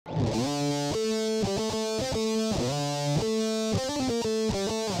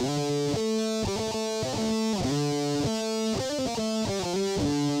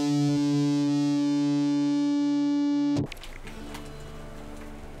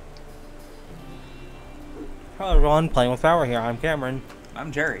Hello everyone, Playing with Power here. I'm Cameron.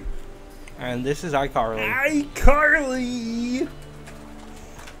 I'm Jerry. And this is ICarly. ICarly!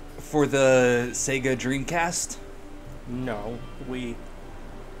 For the Sega Dreamcast? No, Wii.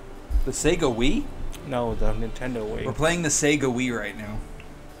 The Sega Wii? No, the Nintendo Wii. We're playing the Sega Wii right now.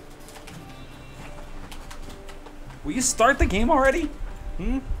 Will you start the game already?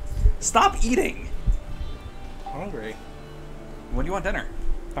 Stop eating! Hungry. When do you want dinner?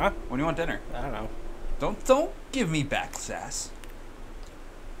 Huh? When do you want dinner? I don't know. Don't give me back sass.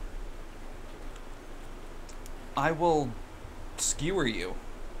 I will skewer you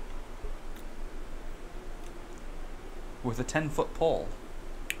with a 10-foot pole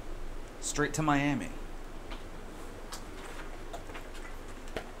straight to Miami.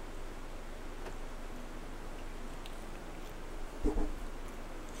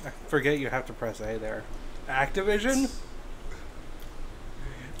 I forget you have to press A there. Activision?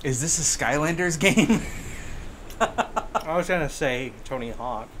 Is this a Skylanders game? I was gonna say Tony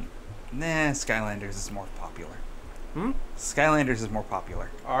Hawk. Nah, Skylanders is more popular. Hmm? Skylanders is more popular.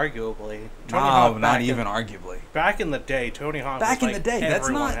 Arguably. Tony Hawk not even arguably. Back in the day, Tony Hawk Back was in the day, that's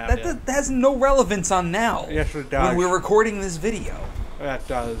everyone not had it. that has no relevance on now. Yes, it does. When we're recording this video. That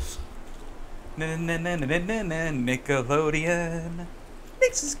does. Nickelodeon.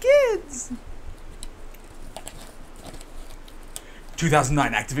 Nix's Kids.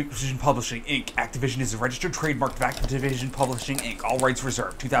 2009, Activision Publishing, Inc. Activision is a registered trademark of Activision Publishing, Inc. All rights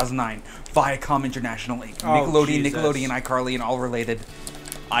reserved. 2009, Viacom International, Inc. Nickelodeon, Jesus. Nickelodeon, iCarly, and all related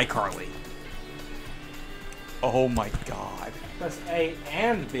iCarly. Oh my god. Press A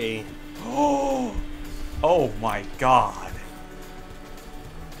and B. Oh my god.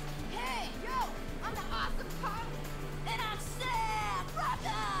 Hey, yo, I'm the awesome Carly, and I'm Sam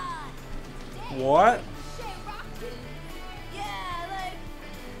Rockin'! What? Shay Rockin'. Yeah, like,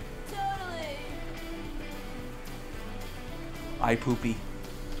 totally. I poopy.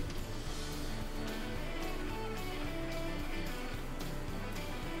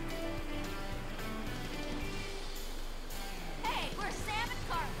 Hey, we're Sam and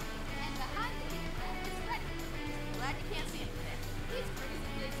Carly, and behind me is Freddy. Glad you can't see him today. He's pretty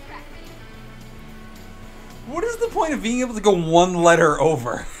distracting. What is the point of being able to go one letter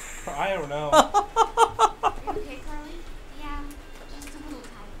over? I don't know. Okay, Carly? Yeah, just a little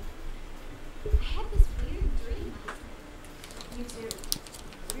tired. I had this weird dream last night. Me too.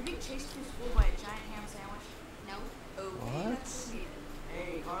 Were you being chased through school by a giant ham sandwich? No. Okay, What? that's weird.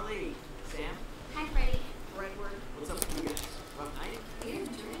 Hey, Carly, Sam, Hi, Freddy. Edward, what's up with you guys? Rough night? Weird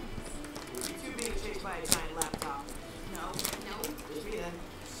dreams. Were you two being chased by a giant laptop? No. No. Just me then.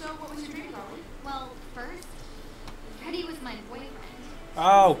 So, what was your dream, Carly? Well, first, Freddy was my boyfriend.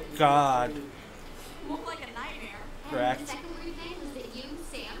 Oh, God. Looked like a nightmare. Correct. And the second weird thing was that you,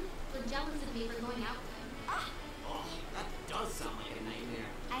 Sam, were jealous of me for going out with him. Ah! Oh, that does sound like a nightmare.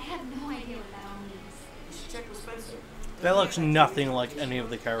 I have no idea what that all means. You should check with Spencer. That looks nothing like any of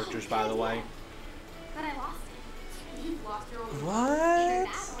the characters, by the way. But I lost it. You've lost your old What? Either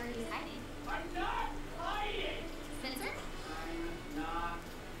that or he's hiding. I'm not hiding! Spencer? I'm not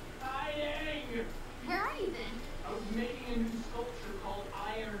hiding! Where are you then? I was making a new sculpture called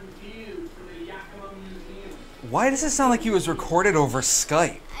Iron View for the Yakima Museum. Why does it sound like he was recorded over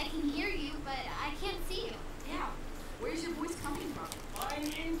Skype? I can hear you, but I can't see you. Yeah. Where's your voice coming from? I'm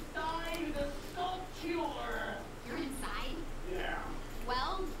inside the sculpture! You're inside? Yeah,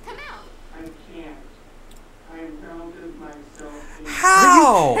 Well, come out. I can't. I am grounded myself in...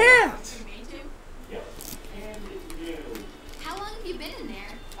 How? You made to? Yep, and you. How long have you been in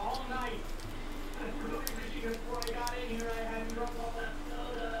there? All night. I'm really wishing before I got in here I had drunk all that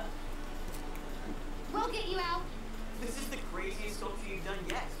soda. We'll get you out. This is the craziest sculpture you've done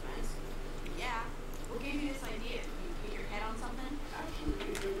yet, Spence. Yeah. What gave you this idea? You hit your head on something?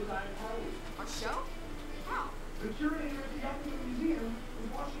 Actually, it was ICarly. Our show? How? The curator at the Yakima Museum was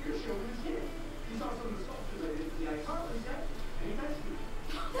watching your show with his kid. He saw some of the sculptures I did for the ICarly set, and he texted me.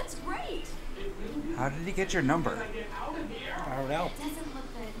 Oh, that's great. It will be How did he get your number? when I get out of here. I don't know. It doesn't look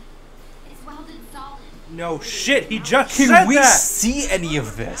good. It's welded solid. No shit, he just Can said we that! see any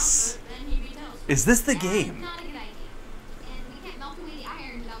of this? Then he'd be toast. Is this the That's game? not a good idea. And we can't melt away the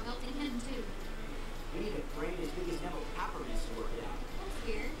iron without melting him too. We need a brain as big as Neville Peppermints to work it out. That's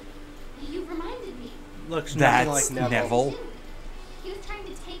weird. You reminded me. Looks nothing like That's Neville. Neville. He was trying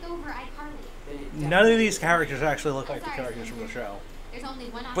to take over iCarly. Then it None of these characters actually look like the characters from the show. There's only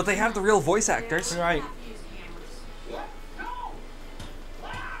one option. But they have the real voice actors. Right. What? No!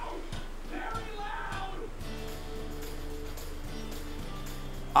 Loud! Very loud!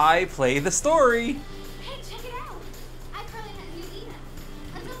 I play the story. Hey, check it out. iCarly has a new email.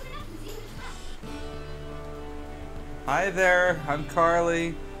 Let's open it up and see what's up. Hi there, I'm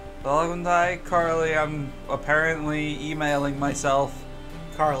Carly. Welcome to ICarly. I'm apparently emailing myself.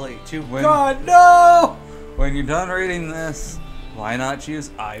 Carly, to When- God, no! When you're done reading this, why not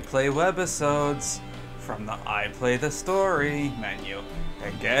choose I Play Webisodes from the I Play the Story menu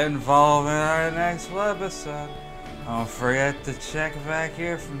and get involved in our next webisode. Don't forget to check back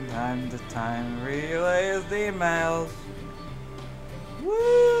here from time to time. Relay his emails.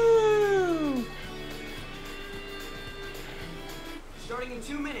 Woo! Starting in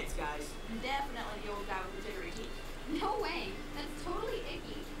 2 minutes, guys. Definitely the old guy with the jittery teeth. No way. That's totally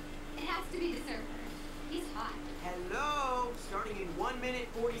icky. It has to be the surfer. He's hot. Hello. Starting in 1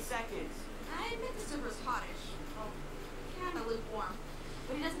 minute 40 seconds. I admit the surfer's hottish. Well, kind of lukewarm.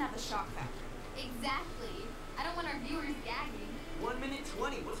 But he doesn't have the shock factor. Exactly. I don't want our viewers gagging. 1 minute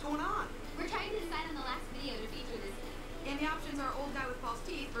 20. What's going on? We're trying to decide on the last video to feature this week. And the options are old guy with false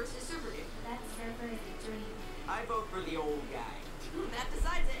teeth versus surfer dude. That surfer is a dream. I vote for the old guy. That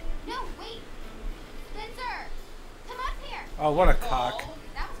decides it. No, wait. Spencer! Come up here. Oh, what a cock.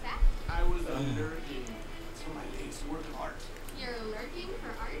 That was fast. I was lurking for my latest work of art. You're lurking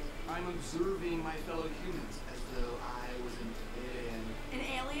for art? I'm observing my fellow humans as though I was an alien. An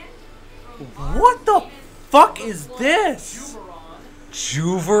alien? What the fuck is this?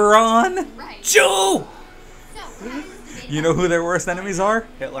 Juveron? Right. Jew! So, that is the You know who their worst enemies are?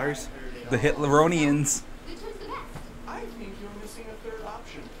 Hitler's. The Hitleronians. Which one's the best? I think you're missing a third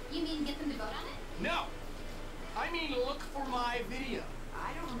option. You mean get them to vote on it? No! I mean look for my video.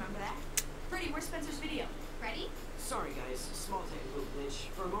 I don't remember that. Freddie, where's Spencer's video? Ready? Sorry, guys. Small technical glitch.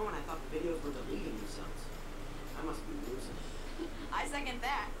 For a moment, I thought the videos were deleting themselves. I must be losing. I second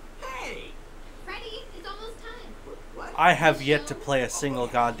that. Hey! Freddie, it's almost time. What? I have yet to play a single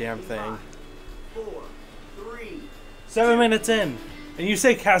goddamn thing. 5, 4, 3. 7 minutes in, and you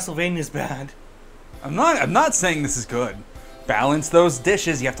say Castlevania's bad. I'm not saying this is good. Balance those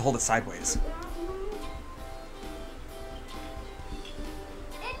dishes, you have to hold it sideways.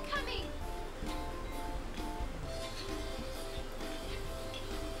 Incoming!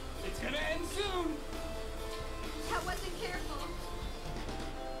 It's gonna end soon. That wasn't careful.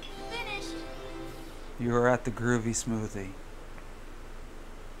 Finished. You are at the groovy smoothie.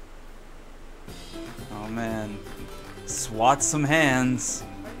 Oh man. Swat some hands.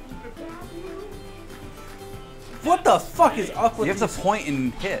 What the fuck is up with You have these? to point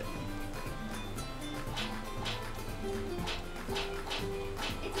and hit.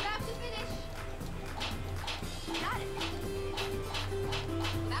 It's about to finish. Got it.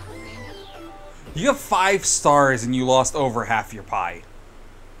 That was random. You have 5 stars and you lost over half your pie.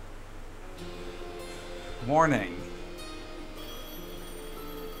 Warning.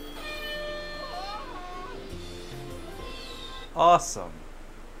 Awesome.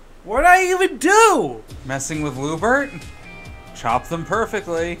 What did I even do? Messing with Lubert? Chop them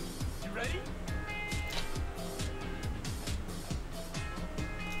perfectly. You ready?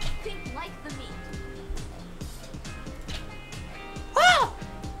 Think like the meat. Ah!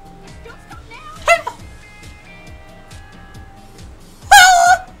 Don't stop now.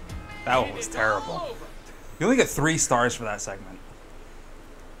 That one was terrible. You only get 3 stars for that segment.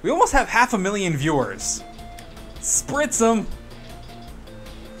 We almost have 500,000 viewers. Spritz them.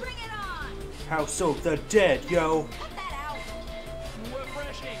 Bring it on. House of the Dead, yo. Cut that out.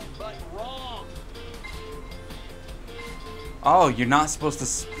 Refreshing, but wrong. Oh, you're not supposed to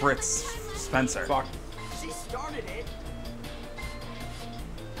spritz Spencer. Fuck. She started it.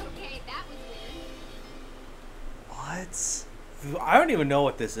 Okay, that was weird. What? I don't even know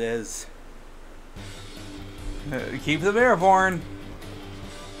what this is. Keep them airborne.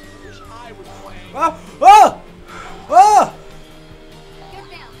 Wish I was playing. Ah! Ah! Ah! Good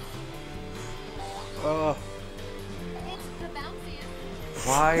bounce. It's the bounciest.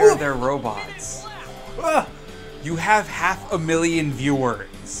 Why are there robots? Ah! You have 500,000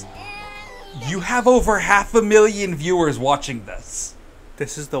 viewers. You have over 500,000 viewers watching this.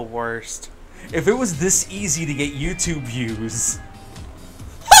 This is the worst. If it was this easy to get YouTube views.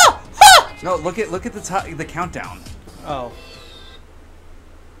 No, look at the countdown. Oh.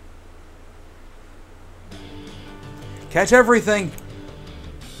 Catch everything.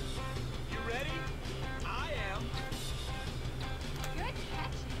 You ready? I am. Good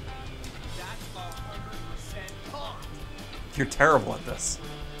catch. That's 100% caught. You're terrible at this.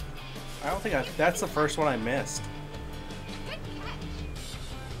 I don't think that's the first one I missed. Good catch.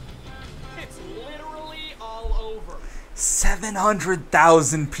 It's literally all over.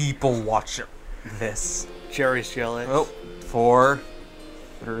 700,000 people watch this. Jerry's jealous. Oh, 4,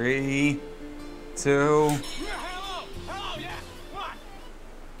 3, 2. Hello, yeah, what?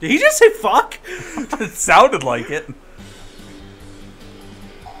 Did he just say fuck? It sounded like it.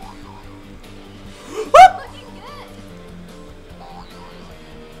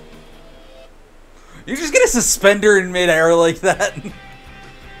 suspender in midair like that?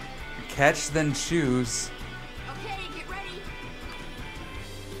 Catch, then choose. Okay, get ready.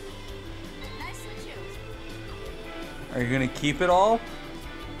 Nicely choose. Are you gonna keep it all?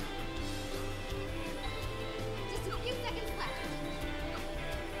 Just a few seconds left.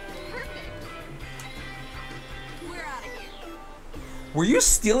 Perfect. We're out of here. Were you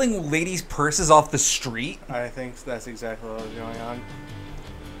stealing ladies' purses off the street? I think that's exactly what was going on.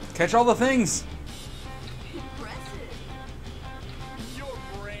 Catch all the things. Impressive. Your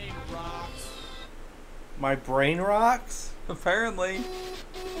brain rocks. My brain rocks? Apparently.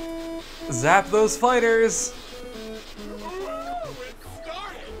 Zap those fighters. It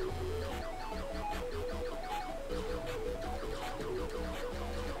started.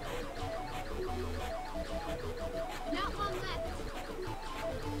 Not long left.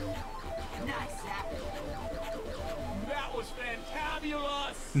 Nice, Zap. That was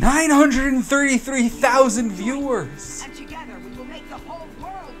fantabulous. 933,000 viewers. And together we will make the whole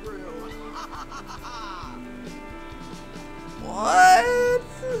world rue. What?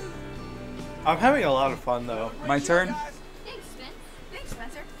 I'm having a lot of fun though. My turn? Thanks, Spence. Thanks,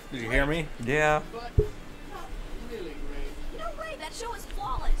 Spencer. Did you hear me? Yeah. But not really great. No way, that show is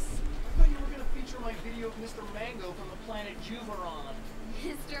flawless. I thought you were gonna feature my video of Mr. Mango from the planet Juveron.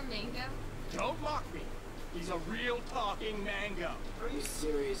 Mr. Mango. Don't mock me. He's a real talking mango. Are you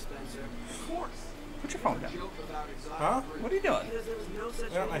serious, Spencer? Of course. Put your phone down. Joke about exotic Huh? fruit. What are you doing? Because there was no such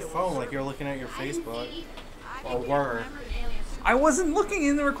Look at my video phone like whatsoever. you're looking at your Facebook. I Or didn't were. remember an alien suit. I wasn't looking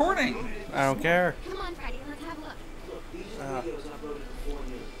in the recording. I don't care. Come on, Freddy, let's have a look. Look, these are videos uploaded before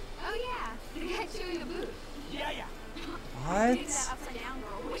me. Oh yeah, the guy chewing a boot. Yeah. Dig What? that upside down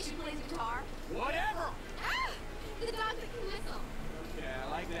girl. Wish she plays guitar. Whatever. Ah! The dog that can whistle. Yeah, I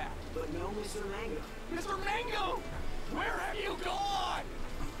like that. But no Mr. Mango. Mr. Mango! Where have you gone?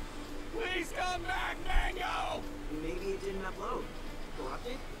 Please come back, Mango! Maybe it didn't upload.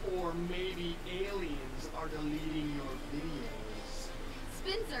 Corrupted? Or maybe aliens are deleting your videos.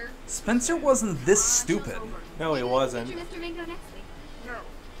 Spencer. Spencer wasn't this stupid. No, he wasn't. Feature Mr. Mango next week. No.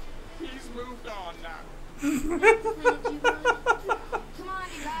 He's moved on now. Come on,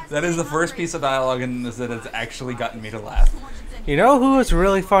 you guys. That is the first piece of dialogue in this that has actually gotten me to laugh. You know who was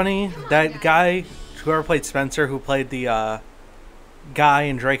really funny? That guy, whoever played Spencer, who played the guy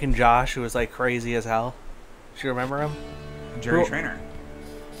in Drake and Josh, who was like crazy as hell. Do you remember him? Jerry Well- Trainer.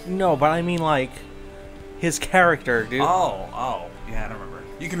 No, but I mean like his character, dude. Oh. Yeah, I don't remember.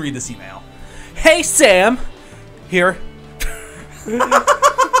 You can read this email. Hey Sam, here.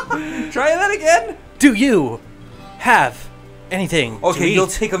 Try that again. Do you have anything? to Okay, you'll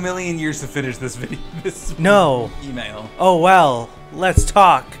eat? take a million years to finish this video. This No. email. Oh well, let's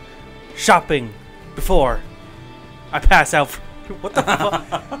talk shopping before I pass out. What the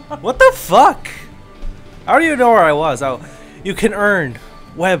fuck? What the fuck? I don't even know where I was. Oh, you can earn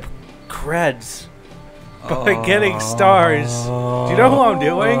web creds by getting stars. Do you know who I'm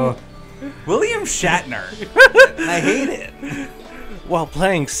doing? William Shatner. I hate it. While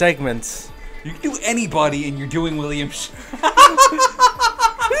playing segments. You can do anybody, and you're doing William.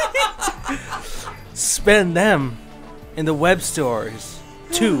 Spend them in the web stores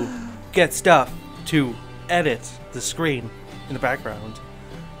to get stuff to edit the screen in the background.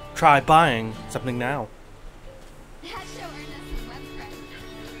 Try buying something now. That show earned us some web credit.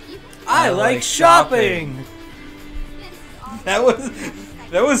 You can I like shopping. That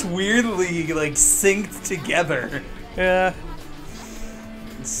was weirdly like synced together. Yeah.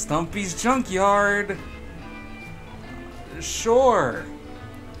 Stumpy's junkyard. Sure.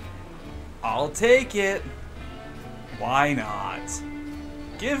 I'll take it. Why not?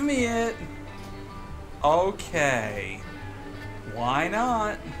 Give me it. Okay. Why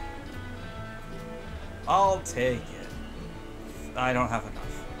not? I'll take it. I don't have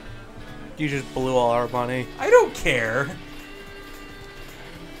enough. You just blew all our money. I don't care.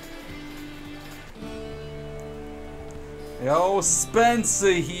 Yo,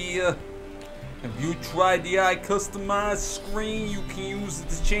 Spencer here. Have you tried the iCustomize screen? You can use it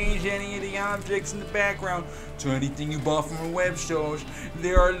to change any of the objects in the background to anything you bought from a web store.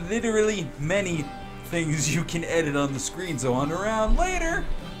 There are literally many things you can edit on the screen, so on around later.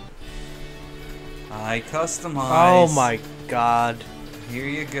 iCustomize. Oh my god. Here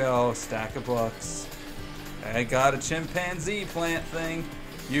you go, stack of books. I got a chimpanzee plant thing.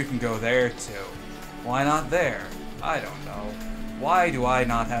 You can go there too. Why not there? I don't know. Why do I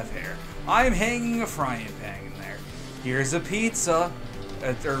not have hair? I'm hanging a frying pan in there. Here's a pizza,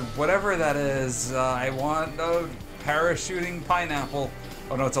 or whatever that is. I want a parachuting pineapple.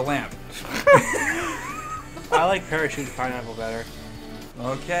 Oh no, it's a lamp. I like parachute pineapple better.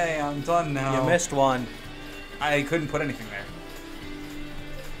 Okay, I'm done now. You missed one. I couldn't put anything there.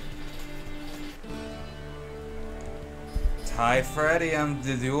 Hi, Freddy. I'm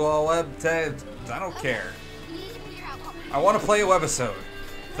the dual web tapes. I don't care. We need to figure out what I want to play a webisode.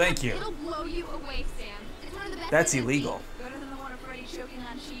 Thank you. It'll blow you away, Sam. It's one of the best That's things I've illegal. seen. Better than the one of Freddy choking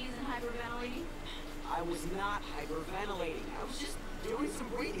on cheese and hyperventilating. I was not hyperventilating. I was just doing some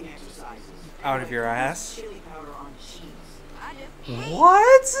breathing exercises. Out of your ass? Chili powder on cheese. I do. Hey,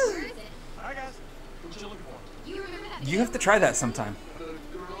 What? where is it? Hi guys, what you looking for? You remember that? You have to try that sometime. The girl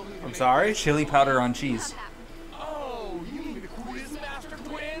who I'm sorry? Chili powder on cheese. Oh, you mean the Quizmaster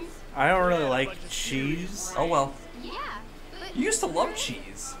twins? I don't really like cheese. Oh well. Yeah, but You used to love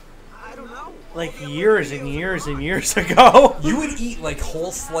cheese. I don't know. Like years and years and years ago. You would eat like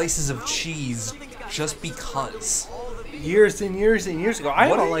whole slices of cheese just because. Years and years and years ago. I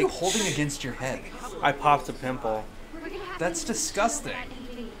What don't are you like. holding against your head? I popped a pimple. we're gonna have That's to disgusting.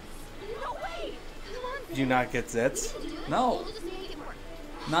 No way! Come on, Do you not get zits? No. we'll just make it work.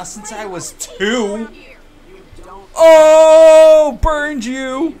 Not since I was 2. Here. You don't. Oh, burned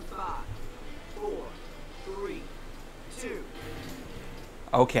you. 5, 4, 3, 2.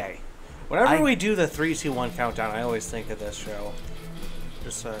 Okay. Whenever I- we do the 3, 2, 1 countdown, I always think of this show.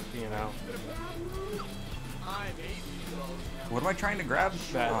 Just so you know. What am I trying to grab?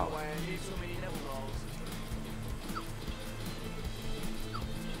 That. Oh.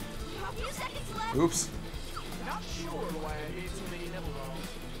 A few seconds left. Oops.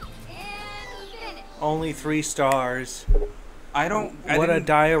 And finish. Only 3 stars. I don't. I What a didn't-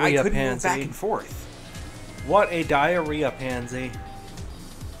 diarrhea I couldn't move pansy. back and forth. What a diarrhea pansy.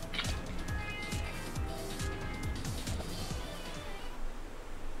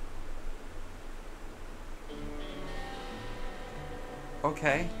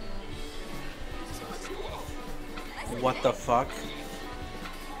 Okay. What the fuck?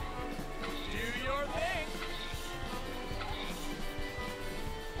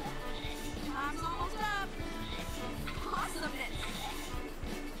 Time's almost up. Awesomeness.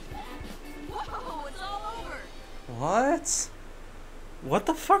 Whoa, it's all over. What? What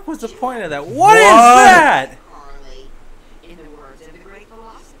the fuck was the point of that? What is What? that? Carly. In the words of the great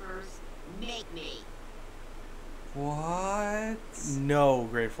philosophers, make me. What? No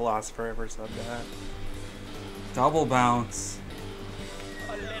great philosopher ever said that. Double bounce.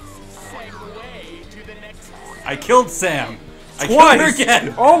 I killed Sam. I killed her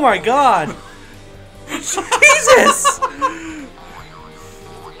again. Oh my god! Jesus!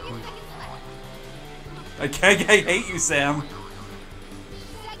 I hate you, Sam.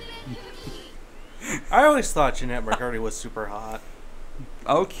 I always thought Jeanette McCurdy was super hot.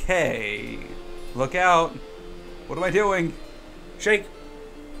 Okay. Look out. What am I doing? Shake.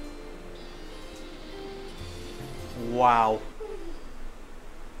 Wow.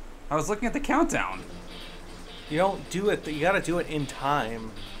 I was looking at the countdown. You don't do it. You gotta do it in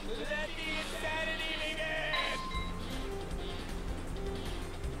time.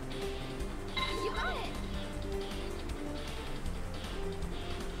 You got it.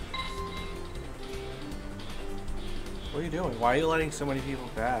 What are you doing? Why are you letting so many people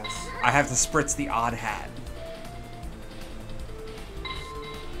pass? I have to spritz the odd hat.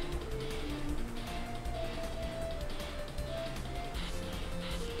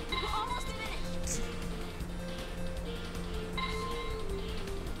 We're almost finished.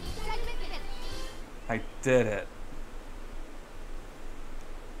 Segment finished. I did it.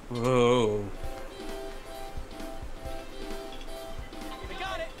 Whoa.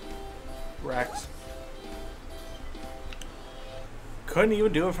 Rex. Couldn't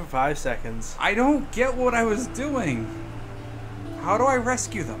even do it for 5 seconds. I don't get what I was doing. How do I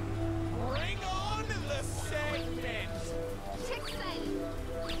rescue them? Bring on the segment. Chick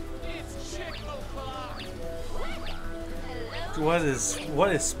say. It's chick o'clock. Hello.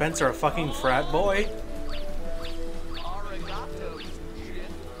 What is Spencer, a fucking frat boy? Arigato, shit.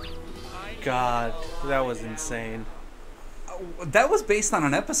 I God, that was insane. That was based on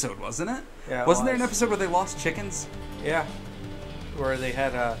an episode, wasn't it? Yeah, it Wasn't there an was. episode where they lost chickens? Yeah. Where they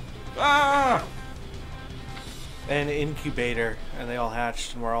had Ah! an incubator and they all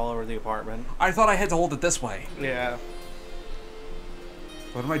hatched and were all over the apartment. I thought I had to hold it this way. Yeah.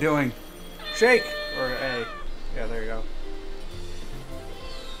 What am I doing? Shake! Or A. Yeah, there you go.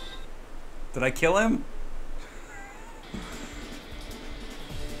 Did I kill him?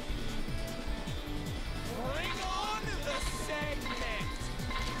 bring on the segment.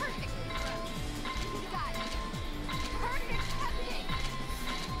 Perfect. You got it. Perfect cupcake.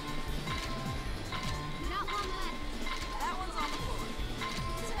 Not one left. That one's on the floor.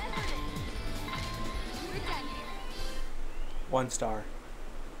 Delivered it. We're done here. 1 star.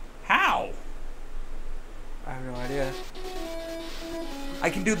 How? I have no idea. I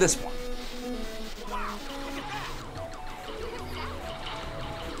can do this one.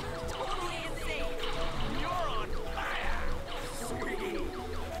 Totally insane. You're on fire. Sweet.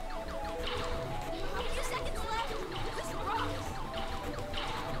 A few seconds left. This rocks.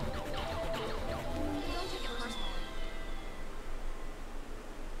 Don't take it personally.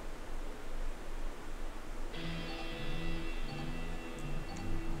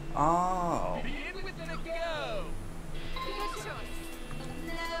 Oh. Begin with the go. Good choice.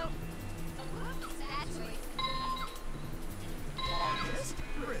 No. Whoops, bad choice. August?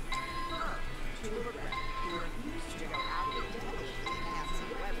 Great. To regret, you refuse to go out of the deli and have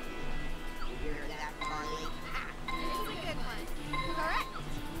some web. You hear that, Carly? It's a good one. Correct.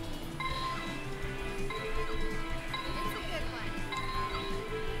 It's a good one.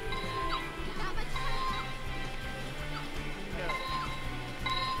 Not much time No.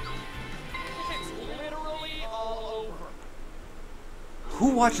 It's literally all over. Who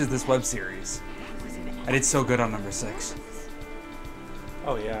watches this web series? I did so good on number 6.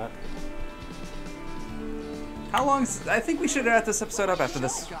 Oh yeah. How long? I think we should wrap this episode up after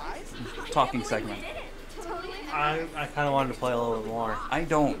this talking segment. Totally. I kind of wanted to play a little bit more. I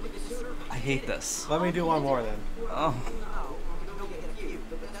don't. I hate this. Let me do one more then. Oh. Oh, you'll get a few,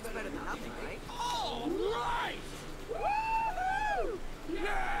 but that's better than nothing, right? All right. Woohoo!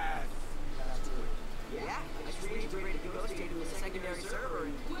 Yes. Yeah, I just read ready to go straight to a secondary server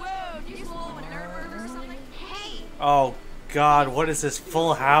and Whoa, do you swallow a nerd burger or something? Hey! Oh God, what is this?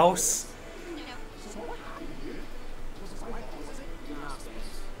 Full House? But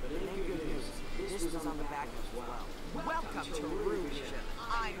it ain't good news. This was on the back as well. Welcome to Rouge.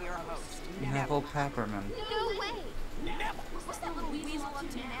 I'm your host, Neville Pepperman. No way! What's that little weasel up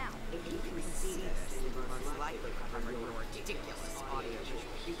to now? If you can see this, it will most likely cover your ridiculous audio-visual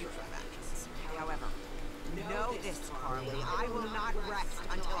future actions. However, know this, Carly. I will not rest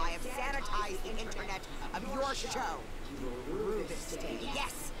until I have sanitized the internet of your show. You will rue this day.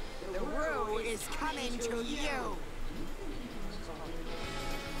 Yes, the rue is coming to you.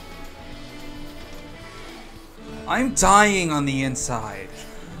 I'm dying on the inside.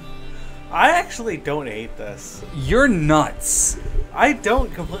 I actually don't hate this. You're nuts. I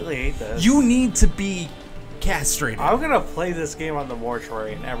don't completely hate this. You need to be castrated. I'm gonna play this game on the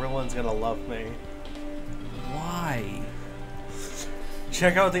mortuary and everyone's gonna love me. Why?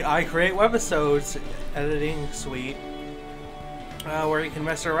 Check out the iCreate webisodes editing suite, where you can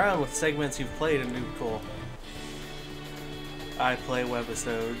mess around with segments you've played and do cool. I play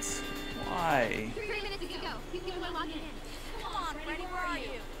webisodes. Why? 3 minutes to go. He's gonna log in. Come on, Freddy, where are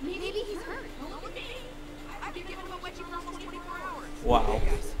you? Maybe he's hurt. Don't look at me. I've been giving him a wedgie for almost 24 hours. Wow.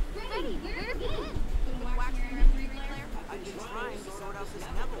 Freddy, where have you been? Waxing your MP3 player? I've been trying to sort out this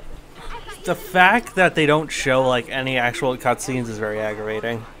Neville. The fact that they don't show like any actual cutscenes is very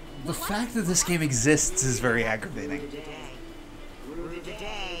aggravating. The fact that this game exists is very aggravating. Rue the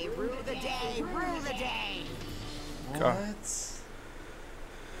day, rue the day, rue the day. What?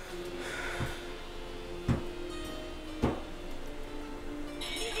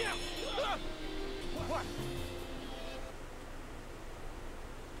 What?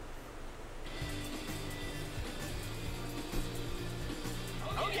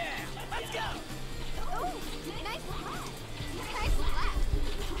 Oh yeah, let's go. Oh, nice flat. Nice flat.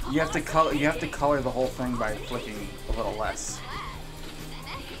 You have to color the whole thing by flicking a little less.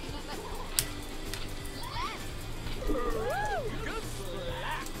 Good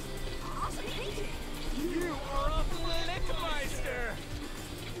slap. Awesome painting. You are a Flickmeister.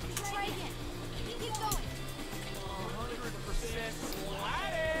 Try again. Keep going. 100%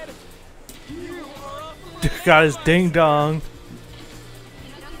 slatted. You are a Got his ding dong.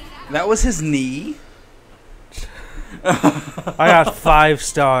 That was his knee. I got 5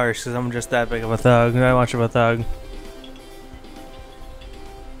 stars because I'm just that big of a thug. That much of a thug.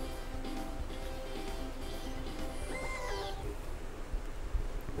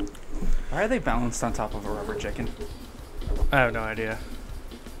 Why are they balanced on top of a rubber chicken? I have no idea.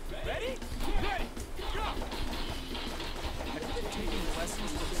 Ready? Ready. Go. Have you been taking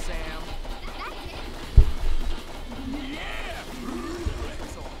lessons from Sam?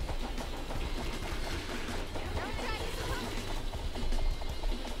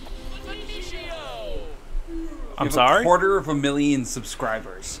 Benicio! I'm You have sorry? 250,000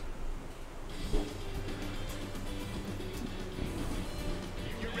 subscribers.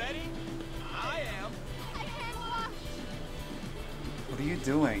 You ready? I am. I can't watch. What are you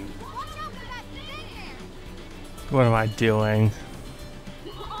doing? Watch out for that thing there. What am I doing?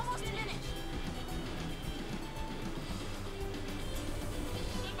 We're almost finished.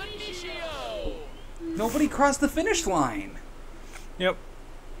 Benicio! Nobody crossed the finish line. Yep.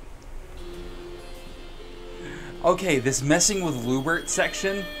 Okay, this messing with Lubert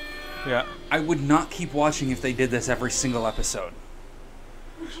section, Yeah. I would not keep watching if they did this every single episode.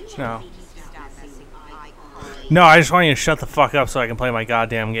 No. No, I just want you to shut the fuck up so I can play my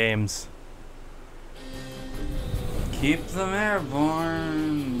goddamn games. Keep them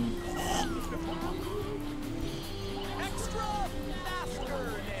airborne. Extra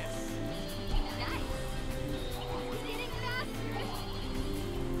fasterness. Nice. He's getting faster.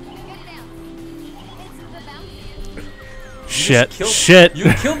 Get it down. It's the bouncy. Shit. Killed- Shit.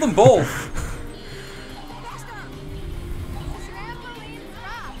 You killed them both. Trampoline's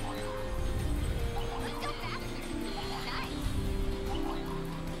rough. Let's go faster. Nice.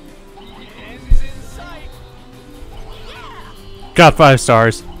 Ends in sight. Yeah. Got 5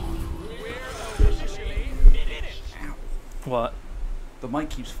 stars. We're officially in it. What? The mic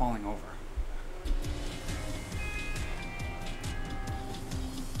keeps falling over.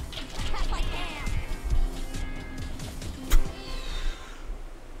 That's like ham.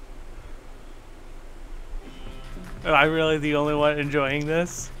 Am I really the only one enjoying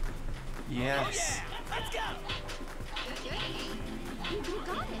this? Yes. Let's go. You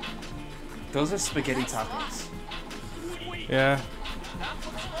got it. Those are spaghetti tacos. Yeah.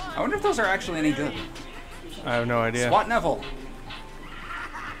 I wonder if those are actually any good. I have no idea. SWAT Neville.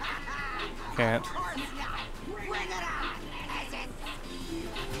 Can't. It's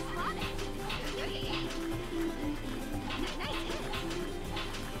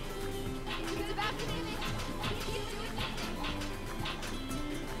about to damage. He's doing something.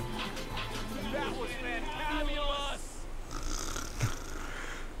 That was fantabulous.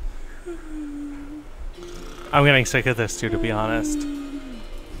 I'm getting sick of this too, to be honest.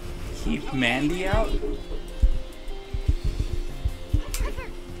 Keep Mandy out?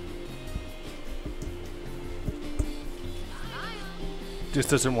 Just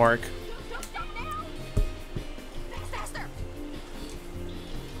doesn't work. Don't stop now. Faster.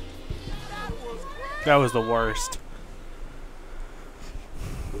 That was the worst.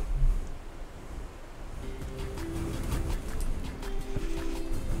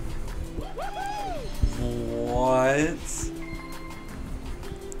 What?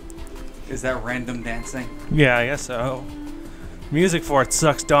 Is that random dancing? Yeah, I guess so. Music for it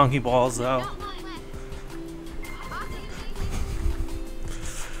sucks donkey balls, though. Don't line left.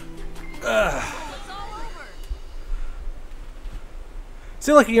 It's all over.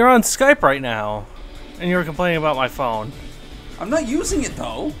 See, look, you're on Skype right now, and you were complaining about my phone. I'm not using it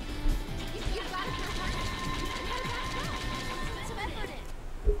though. You got it. Put some effort in.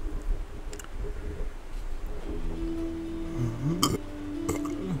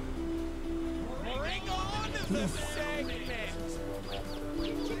 Bring on the segment.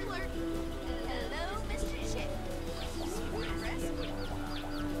 Kitchen clerk. Hello, Mr. Chip.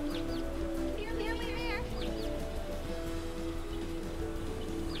 Here, here.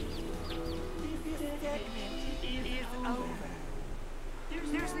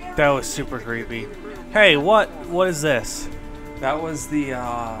 That was super creepy. Hey, what is this? That was the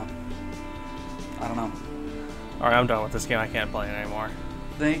I don't know. Alright, I'm done with this game. I can't play it anymore.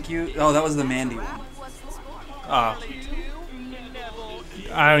 Thank you. Oh, that was the Mandy one. Oh,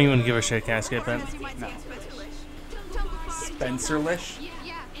 I don't even give a shit. Can I skip it? No. Spencerlish?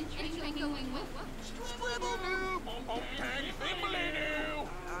 Yeah, and going with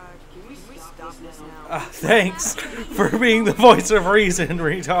Can we stop this now? Thanks for being the voice of reason,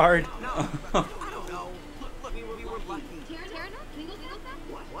 retard. I don't know. Look, we were lucky. Tara, can we go get that?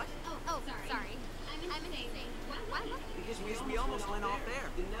 What? Oh, sorry. I'm amazing. What? Because we almost went off there.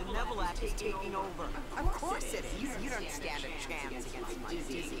 The Neville Act is taking over. Of course it is. You don't stand a chance against my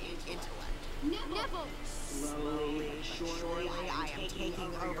dizzy intellect. Neville. Slowly, surely, I am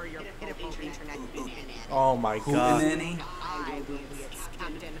taking over your pitiful internet hootenanny. Oh my god. Hootenanny? I will be its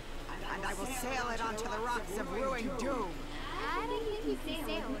captain, and I will sail it onto the rocks of ruined doom. I don't think you can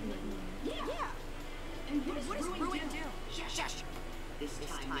sail. Yeah. And what does ruin do? Shush. This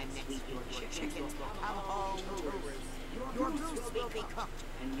time next week, your chickens will come home to roost. Your goose will be cooked,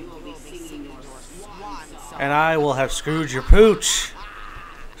 and you will be singing your swan song. And I will have screwed your pooch.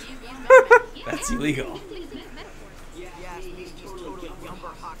 That's illegal. Yes, he's totally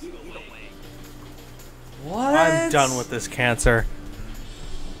Yumber Hawk's either way. What? I'm done with this cancer.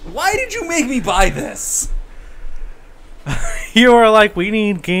 Why did you make me buy this? You were like, we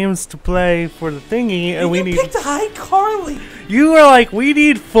need games to play for the thingy, and we you need. picked iCarly. You were like, we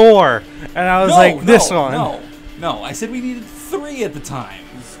need 4, and I was like, this one. No. I said we needed 3 at the time.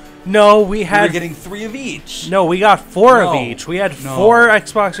 No, we We had. were getting 3 of each. No, we got 4 of No. each. We had No. 4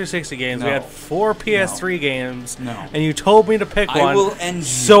 Xbox 360 games. We No. had 4 PS3 games. No. And you told me to pick I one. will end you.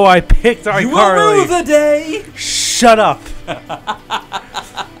 So I picked You will iCarly. rue the day. Shut up.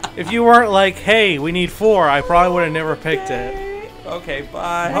 If you weren't like, hey, we need 4, I probably would have never picked it. Okay,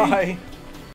 bye. Bye.